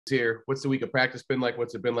here. What's the week of practice been like?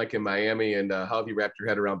 What's it been like in Miami? And how have you wrapped your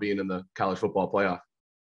head around being in the college football playoff?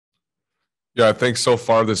 Yeah, I think so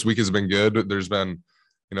far this week has been good. There's been,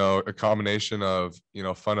 a combination of,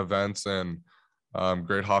 fun events and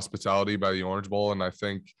great hospitality by the Orange Bowl. And I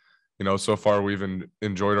think, so far we've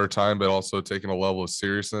enjoyed our time, but also taken a level of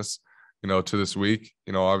seriousness, to this week.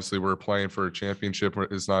 Obviously we're playing for a championship.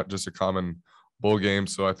 It's not just a common bowl game.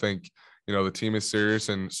 So I think, the team is serious.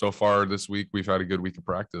 And so far this week, we've had a good week of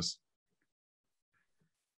practice.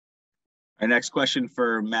 Our next question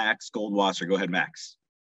for Max Goldwasser. Go ahead, Max.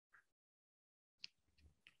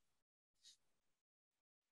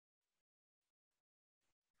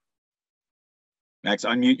 Max,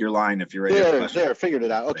 unmute your line if you're ready. There, figured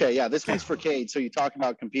it out. Okay, yeah, this one's for Cade. So you talk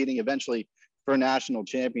about competing eventually for a national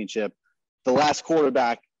championship. The last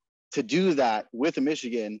quarterback to do that with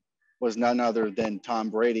Michigan was none other than Tom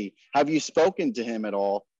Brady. Have you spoken to him at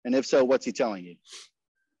all? And if so, what's he telling you?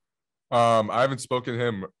 I haven't spoken to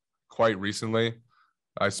him quite recently.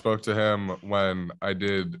 I spoke to him when I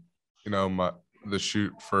did, the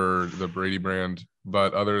shoot for the Brady brand.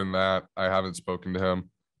 But other than that, I haven't spoken to him.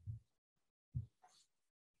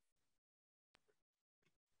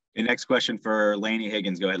 The next question for Lainey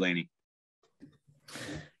Higgins. Go ahead, Lainey.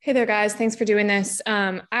 Hey there, guys. Thanks for doing this.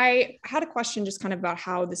 I had a question just kind of about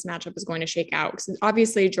how this matchup is going to shake out, because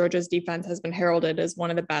obviously Georgia's defense has been heralded as one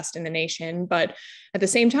of the best in the nation, but at the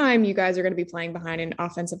same time, you guys are going to be playing behind an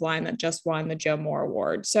offensive line that just won the Joe Moore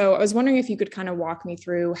Award. So I was wondering if you could kind of walk me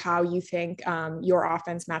through how you think your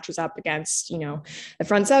offense matches up against, the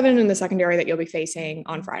front seven and the secondary that you'll be facing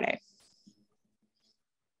on Friday.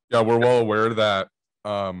 Yeah, we're well aware that,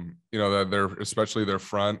 that they're, especially their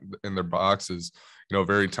front in their boxes,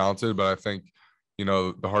 very talented, but I think,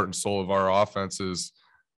 the heart and soul of our offense is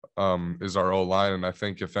our O-line. And I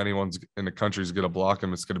think if anyone's in the country is going to block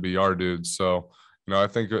them, it's going to be our dudes. So, I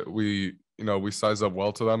think we size up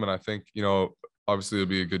well to them. And I think, obviously it'll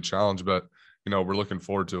be a good challenge, but, we're looking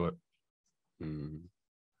forward to it. And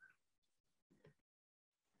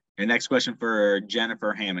next question for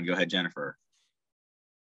Jennifer Hammond. Go ahead, Jennifer.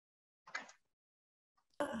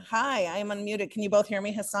 Hi, I am unmuted. Can you both hear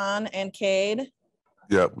me, Hassan and Cade?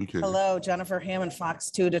 Yeah, we can. Hello, Jennifer Hammond,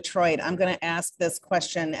 Fox 2 Detroit. I'm going to ask this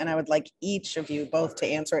question, and I would like each of you both to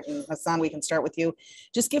answer it. And Hassan, we can start with you.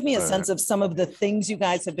 Just give me a sense of some of the things you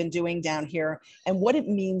guys have been doing down here and what it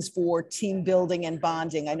means for team building and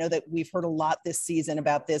bonding. I know that we've heard a lot this season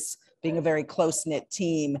about this being a very close-knit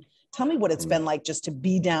team. Tell me what it's been like just to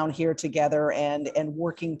be down here together and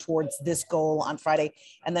working towards this goal on Friday.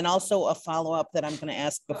 And then also a follow-up that I'm going to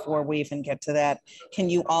ask before we even get to that. Can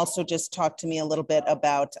you also just talk to me a little bit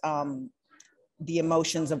about the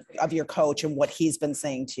emotions of your coach and what he's been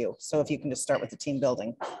saying to you? So if you can just start with the team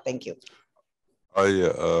building. Thank you. Oh,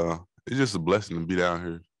 yeah. It's just a blessing to be down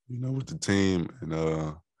here, with the team and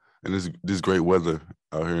this great weather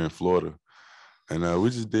out here in Florida. And we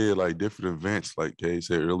just did like different events, like Cade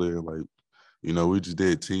said earlier, like, we just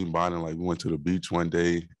did team bonding. Like we went to the beach one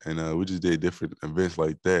day and we just did different events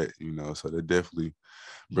like that, so they're definitely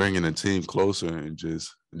bringing the team closer and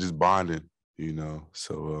just bonding,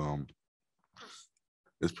 so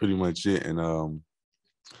that's pretty much it. And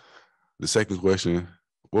the second question,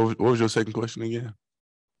 what was your second question again?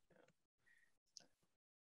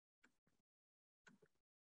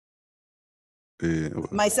 Yeah.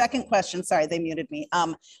 My second question, sorry, they muted me.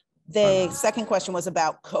 The second question was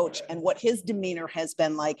about coach and what his demeanor has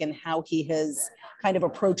been like and how he has kind of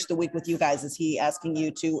approached the week with you guys. Is he asking you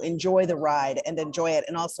to enjoy the ride and enjoy it?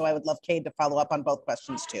 And also I would love Cade to follow up on both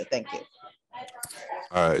questions too. Thank you.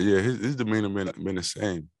 All right. Yeah, his demeanor been the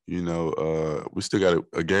same. We still got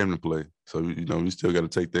a game to play. So, we still got to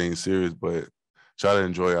take things serious, but try to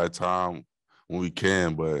enjoy our time when we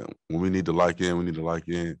can. But when we need to lock in, we need to lock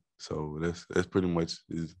in. So that's pretty much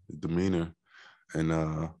his demeanor,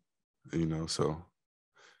 and so.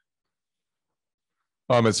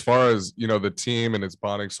 As far as the team and its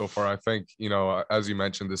bonding so far, I think as you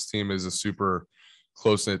mentioned, this team is a super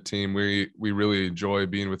close-knit team. We really enjoy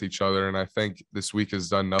being with each other, and I think this week has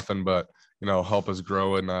done nothing but help us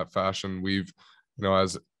grow in that fashion. We've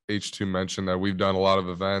as H2 mentioned, that we've done a lot of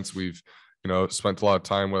events. We've spent a lot of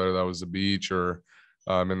time, whether that was the beach or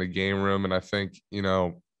in the game room, and I think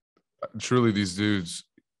truly these dudes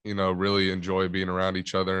really enjoy being around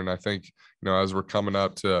each other. And I think as we're coming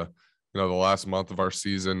up to the last month of our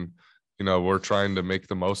season, we're trying to make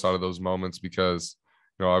the most out of those moments, because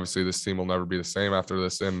obviously this team will never be the same after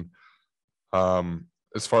this. And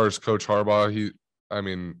as far as Coach Harbaugh,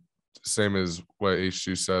 same as what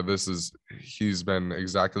H2 said, he's been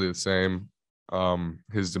exactly the same.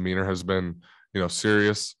 His demeanor has been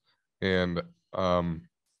serious, and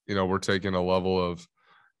we're taking a level of,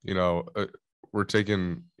 we're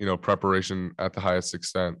taking, preparation at the highest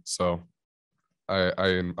extent. So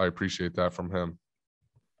I appreciate that from him.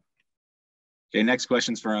 Okay, next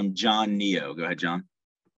question's from John Neo. Go ahead, John.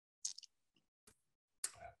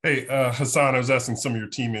 Hey, Hassan, I was asking some of your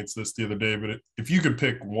teammates this the other day, but if you could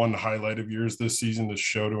pick one highlight of yours this season to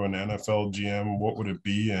show to an NFL GM, what would it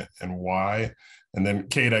be and why? And then,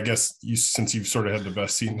 Cade, I guess since you've sort of had the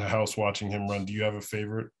best seat in the house watching him run, do you have a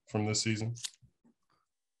favorite from this season?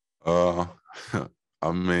 I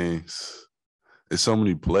mean, it's so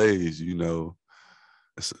many plays,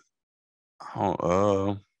 It's, I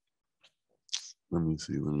don't, let me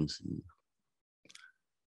see.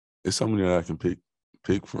 It's so many that I can pick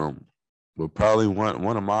from, but probably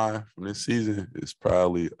one of mine from this season is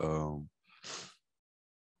probably let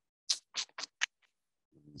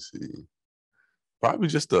me see, probably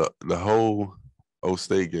just the whole O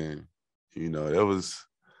State game. That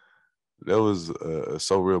was a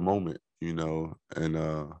so real moment, and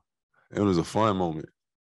it was a fun moment,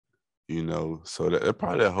 so that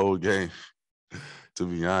probably that whole game, to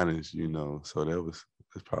be honest, so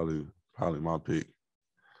that's probably my pick.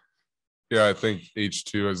 Yeah, I think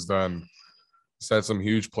H2 has set some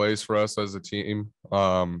huge plays for us as a team.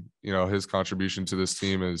 His contribution to this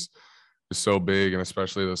team is so big, and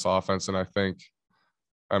especially this offense. And I think,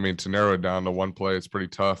 to narrow it down to one play, it's pretty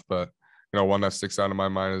tough. But one that sticks out in my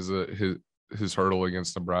mind is his hurdle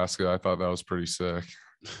against Nebraska. I thought that was pretty sick.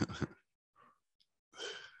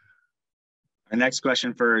 Our next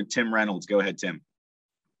question for Tim Reynolds. Go ahead, Tim.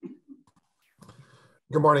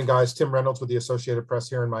 Good morning, guys. Tim Reynolds with the Associated Press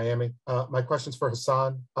here in Miami. My question's for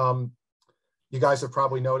Hassan. You guys have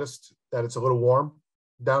probably noticed that it's a little warm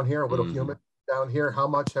down here, a little humid down here. How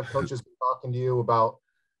much have coaches been talking to you about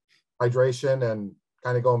hydration and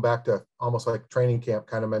kind of going back to almost like training camp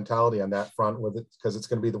kind of mentality on that front with it, because it's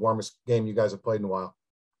going to be the warmest game you guys have played in a while?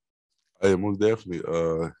 Hey, most definitely.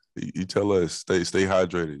 You tell us stay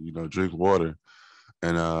hydrated, drink water.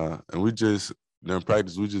 And we just during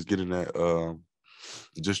practice we just get in that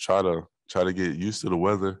just try to get used to the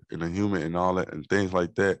weather and the humid and all that and things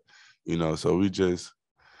like that, so we just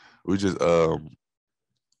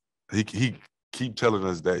he keep telling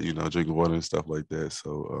us that, drinking water and stuff like that.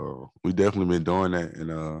 So we definitely been doing that,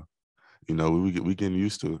 and we getting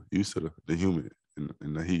used to the humid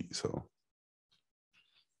and the heat. So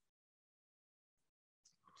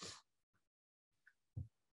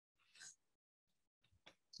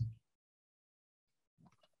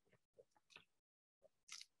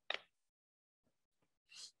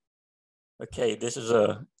okay, this is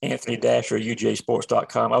Anthony Dasher,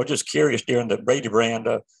 UJSports.com. I was just curious, during the Brady Brand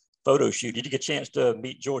photo shoot, did you get a chance to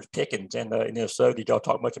meet George Pickens? And if so, did y'all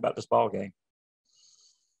talk much about this ball game?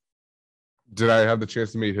 Did I have the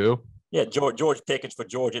chance to meet who? Yeah, George Pickens for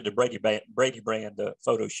Georgia at the Brady Brand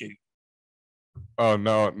photo shoot. Oh,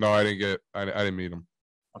 no, I didn't meet him.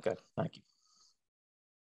 Okay, thank you.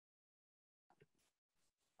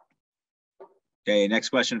 Okay, next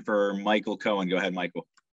question for Michael Cohen. Go ahead, Michael.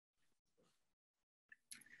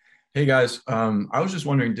 Hey guys, I was just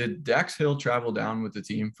wondering, did Dax Hill travel down with the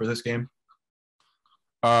team for this game?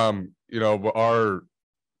 But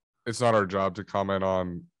it's not our job to comment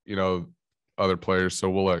on, other players. So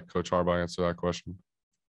we'll let Coach Harbaugh answer that question.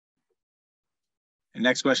 And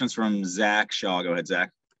next question is from Zach Shaw. Go ahead,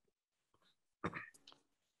 Zach.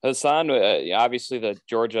 Hassan, obviously the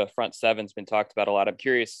Georgia front seven's been talked about a lot. I'm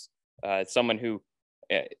curious, someone who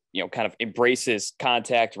kind of embraces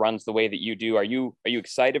contact, runs the way that you do. Are you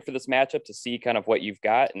excited for this matchup to see kind of what you've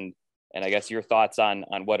got, and I guess your thoughts on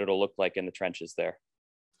what it'll look like in the trenches there?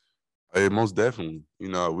 Hey, most definitely. We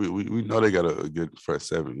know they got a good front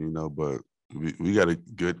seven, but we got a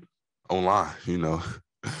good O-line,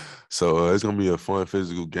 So it's gonna be a fun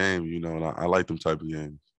physical game, and I like them type of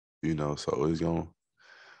games, So it's gonna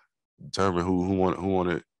determine who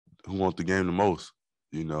want the game the most,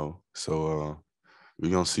 So we're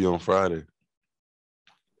gonna see on Friday.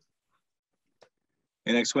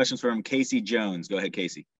 And next question is from Casey Jones. Go ahead,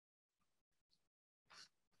 Casey.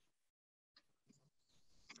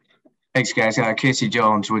 Thanks, guys. Casey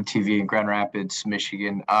Jones, Wood TV in Grand Rapids,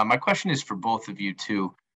 Michigan. My question is for both of you,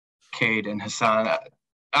 too, Cade and Hassan.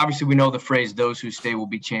 Obviously, we know the phrase, those who stay will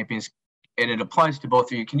be champions, and it applies to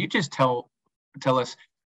both of you. Can you just tell us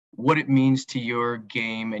what it means to your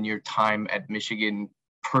game and your time at Michigan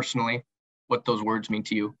personally, what those words mean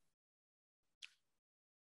to you?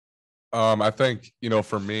 I think,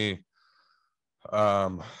 for me,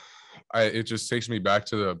 it just takes me back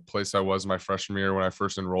to the place I was my freshman year when I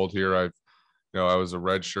first enrolled here. I was a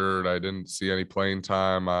red shirt. I didn't see any playing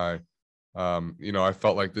time. I I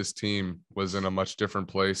felt like this team was in a much different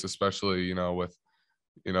place, especially, with,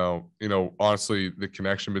 honestly, the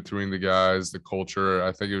connection between the guys, the culture.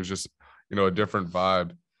 I think it was just, a different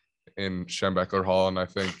vibe in Schembechler Hall. And I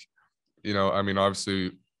think,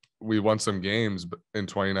 obviously we won some games in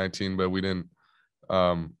 2019, but we didn't,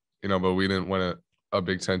 win a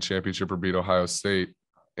Big Ten championship or beat Ohio State.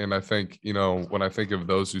 And I think, when I think of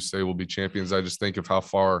those who say we'll be champions, I just think of how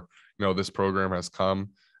far, this program has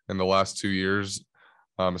come in the last 2 years,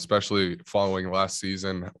 especially following last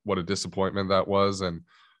season, what a disappointment that was. And,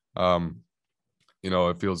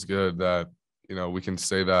 it feels good that, we can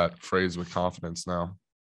say that phrase with confidence now.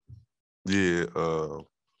 Yeah.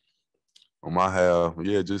 On my half,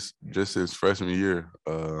 yeah, just his freshman year,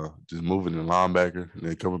 just moving to linebacker and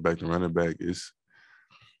then coming back to running back,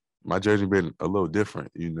 my journey been a little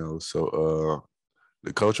different, So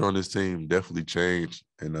the culture on this team definitely changed,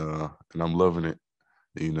 and I'm loving it,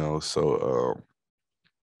 So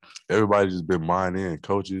everybody's just been buying in,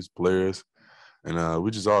 coaches, players, and we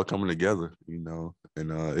just all coming together, And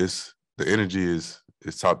it's the energy is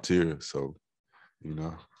top tier, so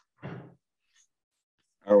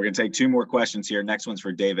All right, we're going to take 2 more questions here. Next one's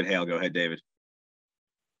for David Hale. Go ahead, David.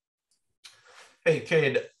 Hey,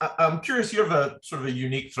 Cade, I'm curious, you have a sort of a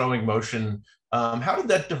unique throwing motion. How did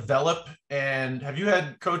that develop? And have you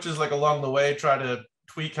had coaches like along the way try to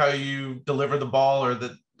tweak how you deliver the ball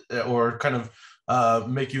or kind of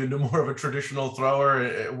make you into more of a traditional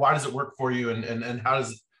thrower? Why does it work for you? And how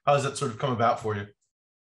does that sort of come about for you?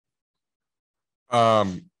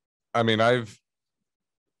 I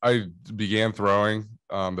began throwing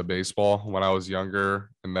the baseball when I was younger,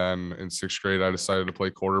 and then in 6th grade I decided to play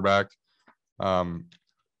quarterback. I've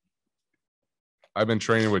been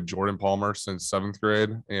training with Jordan Palmer since 7th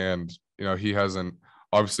grade, and he hasn't.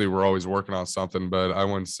 Obviously, we're always working on something, but I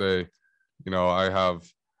wouldn't say, I have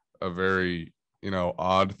a very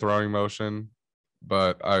odd throwing motion.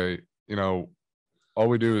 But all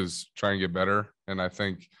we do is try and get better, and I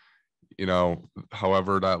think,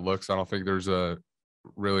 however that looks, I don't think there's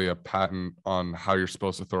really a patent on how you're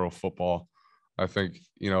supposed to throw a football. I think,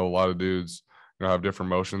 a lot of dudes, have different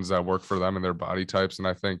motions that work for them and their body types. And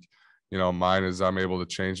I think, mine is I'm able to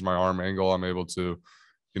change my arm angle. I'm able to,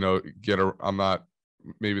 I'm not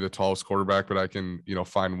maybe the tallest quarterback, but I can,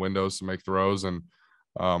 find windows to make throws. And,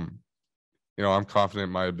 I'm confident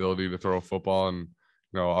in my ability to throw a football. And,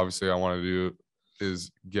 obviously I want to do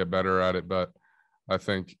is get better at it. But I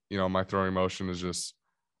think, my throwing motion is just,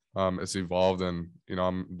 it's evolved, and,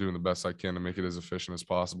 I'm doing the best I can to make it as efficient as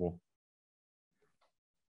possible.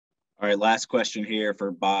 All right, last question here for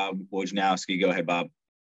Bob Wojnowski. Go ahead, Bob.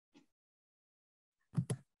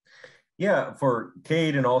 Yeah, for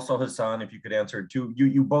Cade and also Hassan, if you could answer it too.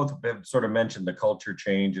 You both have sort of mentioned the culture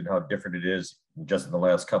change and how different it is just in the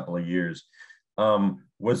last couple of years.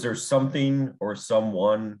 Was there something or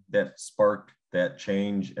someone that sparked that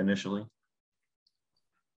change initially?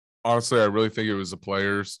 Honestly, I really think it was the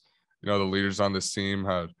players. The leaders on this team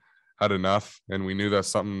had enough, and we knew that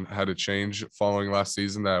something had to change following last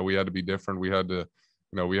season, that we had to be different. We had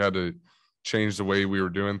to change the way we were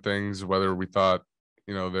doing things, whether we thought,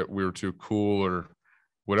 that we were too cool or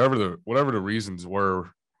whatever the reasons were.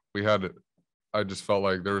 I just felt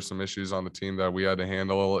like there were some issues on the team that we had to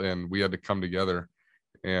handle, and we had to come together.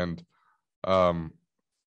 And I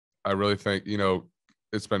really think,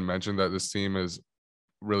 it's been mentioned that this team is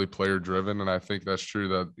really player driven. And I think that's true,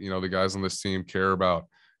 that, the guys on this team care about,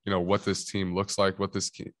 what this team looks like,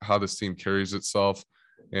 how this team carries itself.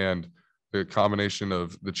 And the combination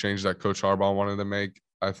of the change that Coach Harbaugh wanted to make,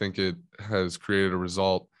 I think it has created a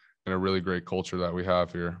result and a really great culture that we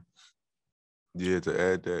have here. Yeah, to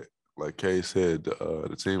add that, like Kay said,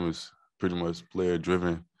 the team is pretty much player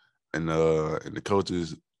driven, and the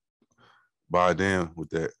coaches buy in with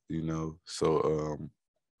that, So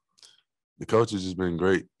the coach has just been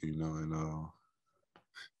great, and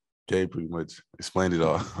Cade pretty much explained it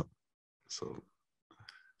all. So.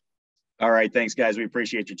 All right. Thanks, guys. We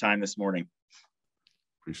appreciate your time this morning.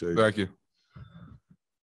 Appreciate it. Thank you.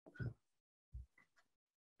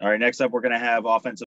 All right. Next up, we're going to have offensive